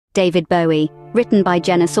David Bowie, written by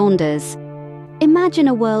Jenne Saunders. Imagine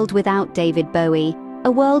a world without David Bowie,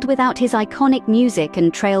 a world without his iconic music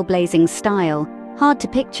and trailblazing style. Hard to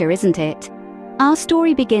picture, isn't it? Our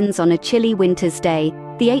story begins on a chilly winter's day,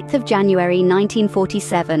 the 8th of January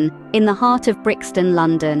 1947, in the heart of Brixton,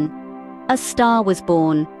 London. A star was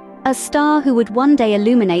born, a star who would one day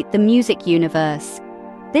illuminate the music universe.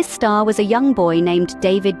 This star was a young boy named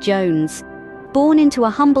David Jones. Born into a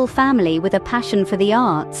humble family with a passion for the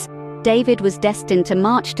arts, David was destined to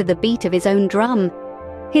march to the beat of his own drum.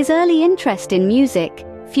 His early interest in music,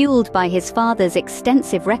 fueled by his father's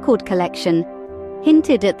extensive record collection,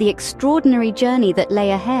 hinted at the extraordinary journey that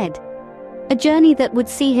lay ahead. A journey that would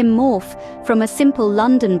see him morph from a simple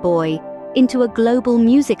London boy into a global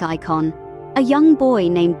music icon. A young boy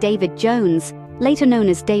named David Jones, later known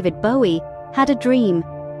as David Bowie, had a dream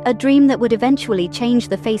that would eventually change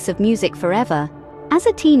the face of music forever. As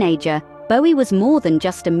a teenager, Bowie was more than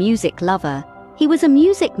just a music lover. He was a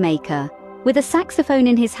music maker. With a saxophone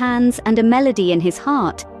in his hands and a melody in his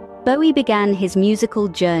heart, Bowie began his musical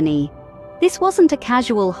journey. This wasn't a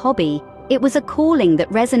casual hobby, it was a calling that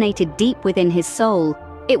resonated deep within his soul.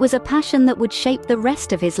 It was a passion that would shape the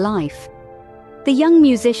rest of his life. The young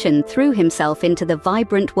musician threw himself into the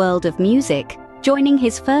vibrant world of music, joining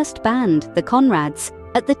his first band, the Conrads,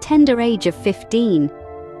 at the tender age of 15.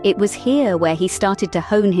 It was here where he started to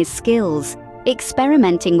hone his skills,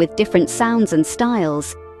 experimenting with different sounds and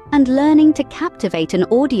styles, and learning to captivate an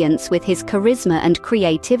audience with his charisma and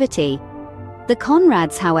creativity. The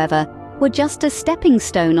Conrads, however, were just a stepping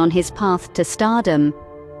stone on his path to stardom.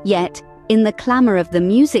 Yet, in the clamor of the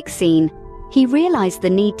music scene, he realized the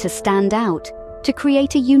need to stand out, to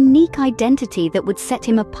create a unique identity that would set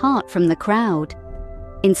him apart from the crowd.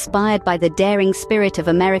 Inspired by the daring spirit of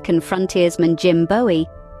American frontiersman Jim Bowie,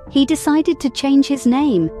 he decided to change his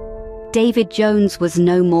name. David Jones was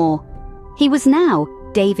no more. He was now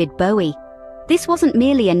David Bowie. This wasn't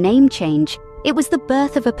merely a name change, it was the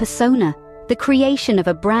birth of a persona, the creation of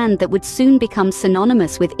a brand that would soon become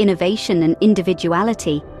synonymous with innovation and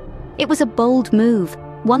individuality. It was a bold move,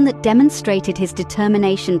 one that demonstrated his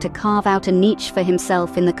determination to carve out a niche for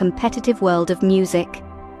himself in the competitive world of music.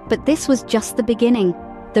 But this was just the beginning.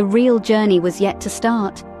 The real journey was yet to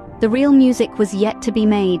start. The real music was yet to be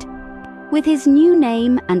made. With his new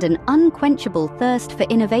name and an unquenchable thirst for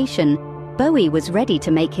innovation, Bowie was ready to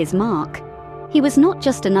make his mark. He was not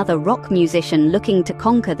just another rock musician looking to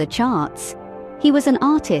conquer the charts. He was an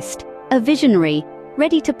artist, a visionary,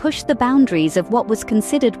 ready to push the boundaries of what was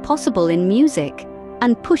considered possible in music.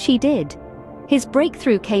 And push he did. His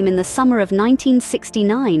breakthrough came in the summer of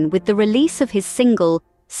 1969 with the release of his single,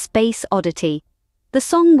 Space Oddity. The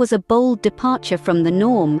song was a bold departure from the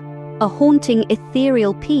norm, a haunting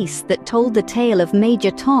ethereal piece that told the tale of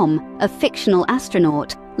Major Tom, a fictional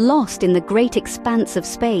astronaut, lost in the great expanse of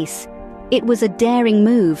space. It was a daring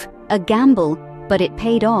move, a gamble, but it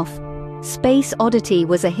paid off. Space Oddity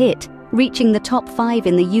was a hit, reaching the top 5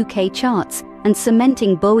 in the UK charts and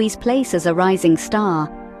cementing Bowie's place as a rising star.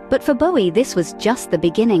 But for Bowie, this was just the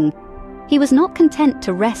beginning. He was not content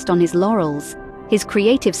to rest on his laurels. His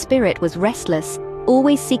creative spirit was restless,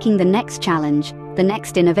 always seeking the next challenge, the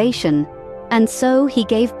next innovation. And so he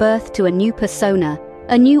gave birth to a new persona,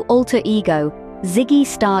 a new alter ego, Ziggy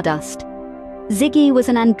Stardust. Ziggy was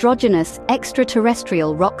an androgynous,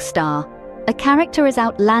 extraterrestrial rock star, a character as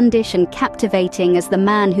outlandish and captivating as the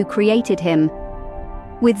man who created him.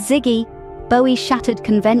 With Ziggy, Bowie shattered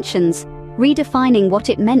conventions, redefining what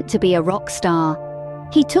it meant to be a rock star.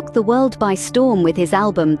 He took the world by storm with his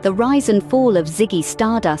album The Rise and Fall of Ziggy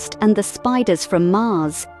Stardust and the Spiders from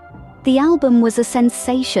Mars. The album was a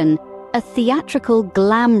sensation, a theatrical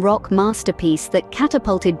glam rock masterpiece that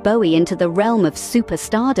catapulted Bowie into the realm of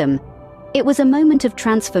superstardom. It was a moment of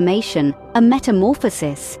transformation, a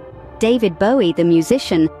metamorphosis. David Bowie, the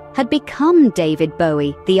musician, had become David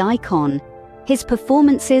Bowie, the icon. His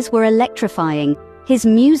performances were electrifying, his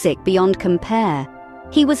music beyond compare.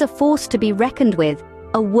 He was a force to be reckoned with,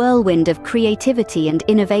 a whirlwind of creativity and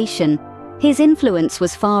innovation. His influence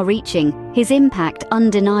was far-reaching, his impact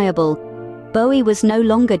undeniable. Bowie was no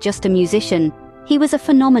longer just a musician, he was a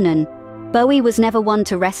phenomenon. Bowie was never one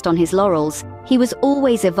to rest on his laurels, he was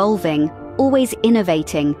always evolving, always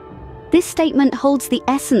innovating. This statement holds the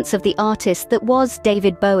essence of the artist that was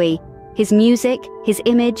David Bowie. His music, his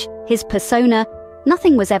image, his persona,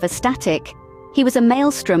 nothing was ever static. He was a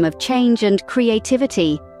maelstrom of change and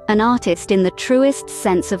creativity, an artist in the truest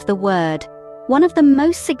sense of the word. One of the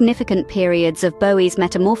most significant periods of Bowie's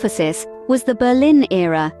metamorphosis was the Berlin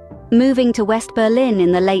era. Moving to West Berlin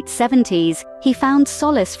in the late 70s, he found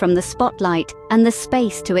solace from the spotlight and the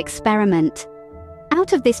space to experiment.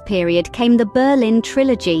 Out of this period came the Berlin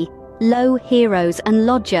trilogy, Low, Heroes and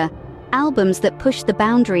Lodger, albums that pushed the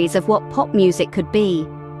boundaries of what pop music could be.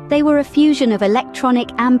 They were a fusion of electronic,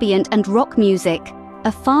 ambient and rock music,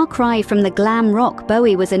 a far cry from the glam rock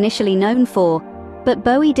Bowie was initially known for. But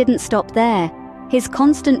Bowie didn't stop there. His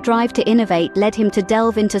constant drive to innovate led him to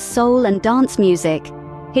delve into soul and dance music.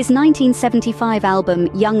 His 1975 album,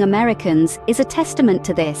 Young Americans, is a testament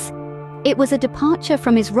to this. It was a departure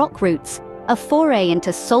from his rock roots, a foray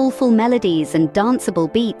into soulful melodies and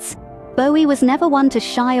danceable beats. Bowie was never one to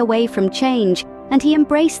shy away from change, and he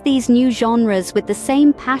embraced these new genres with the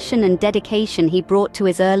same passion and dedication he brought to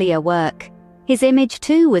his earlier work. His image,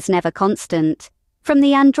 too, was never constant. From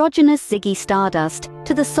the androgynous Ziggy Stardust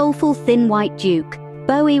to the soulful Thin White Duke,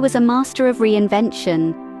 Bowie was a master of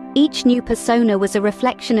reinvention. Each new persona was a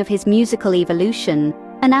reflection of his musical evolution,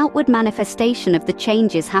 an outward manifestation of the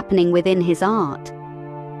changes happening within his art.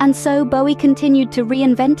 And so Bowie continued to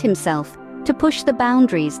reinvent himself, to push the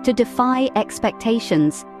boundaries, to defy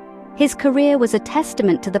expectations. His career was a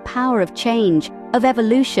testament to the power of change, of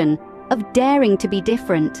evolution, of daring to be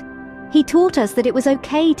different. He taught us that it was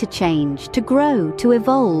okay to change, to grow, to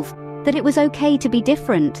evolve, that it was okay to be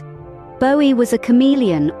different. Bowie was a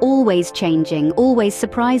chameleon, always changing, always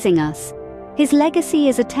surprising us. His legacy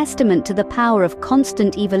is a testament to the power of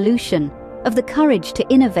constant evolution, of the courage to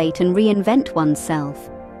innovate and reinvent oneself.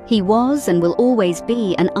 He was and will always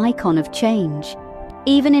be an icon of change.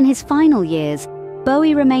 Even in his final years,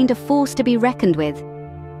 Bowie remained a force to be reckoned with.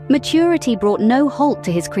 Maturity brought no halt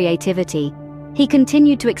to his creativity. He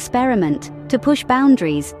continued to experiment, to push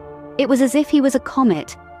boundaries. It was as if he was a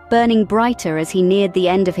comet, burning brighter as he neared the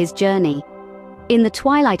end of his journey. In the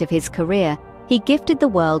twilight of his career, he gifted the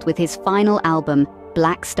world with his final album,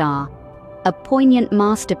 Black Star, a poignant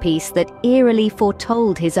masterpiece that eerily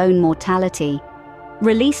foretold his own mortality.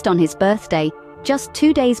 Released on his birthday, just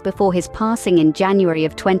 2 days before his passing in January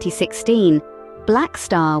of 2016, Black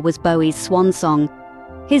Star was Bowie's swan song.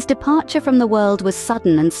 His departure from the world was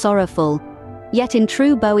sudden and sorrowful. Yet in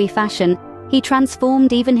true Bowie fashion, he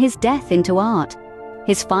transformed even his death into art.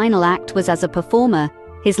 His final act was as a performer,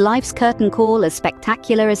 his life's curtain call as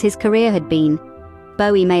spectacular as his career had been.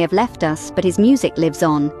 Bowie may have left us, but his music lives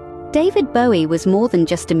on. David Bowie was more than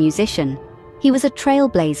just a musician. He was a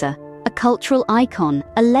trailblazer, a cultural icon,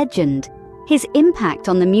 a legend. His impact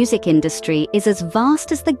on the music industry is as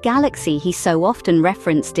vast as the galaxy he so often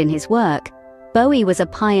referenced in his work. Bowie was a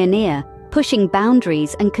pioneer, pushing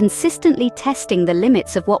boundaries and consistently testing the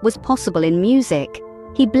limits of what was possible in music.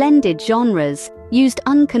 He blended genres, used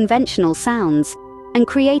unconventional sounds, and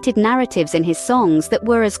created narratives in his songs that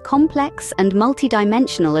were as complex and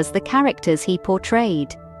multidimensional as the characters he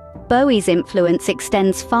portrayed. Bowie's influence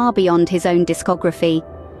extends far beyond his own discography.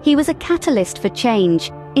 He was a catalyst for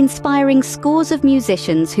change, inspiring scores of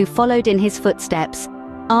musicians who followed in his footsteps.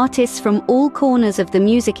 Artists from all corners of the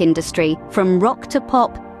music industry, from rock to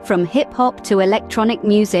pop, from hip-hop to electronic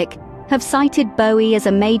music, have cited Bowie as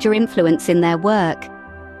a major influence in their work.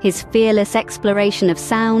 His fearless exploration of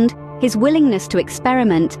sound, his willingness to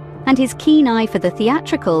experiment, and his keen eye for the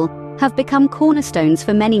theatrical have become cornerstones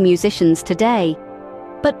for many musicians today.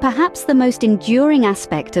 But perhaps the most enduring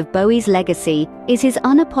aspect of Bowie's legacy is his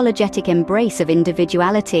unapologetic embrace of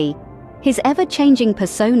individuality. His ever-changing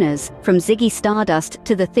personas, from Ziggy Stardust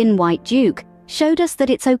to the Thin White Duke, showed us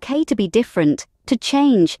that it's okay to be different, to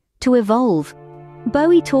change, to evolve.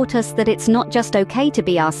 Bowie taught us that it's not just okay to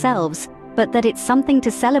be ourselves, but that it's something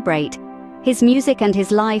to celebrate. His music and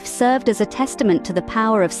his life served as a testament to the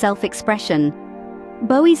power of self-expression.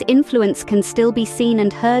 Bowie's influence can still be seen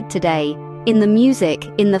and heard today, in the music,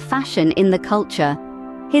 in the fashion, in the culture.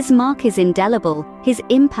 His mark is indelible, his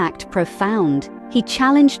impact profound. He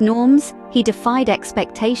challenged norms, he defied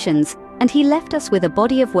expectations, and he left us with a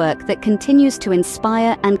body of work that continues to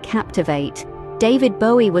inspire and captivate. David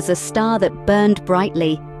Bowie was a star that burned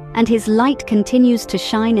brightly, and his light continues to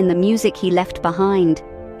shine in the music he left behind.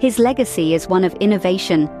 His legacy is one of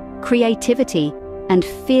innovation, creativity, and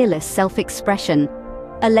fearless self-expression,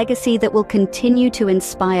 a legacy that will continue to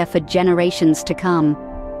inspire for generations to come.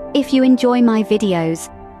 If you enjoy my videos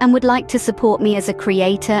and would like to support me as a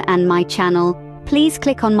creator and my channel, please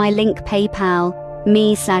click on my link PayPal,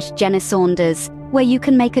 me/Jenne Saunders, where you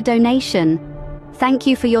can make a donation. Thank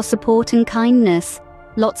you for your support and kindness.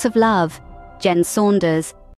 Lots of love. Jenne Saunders,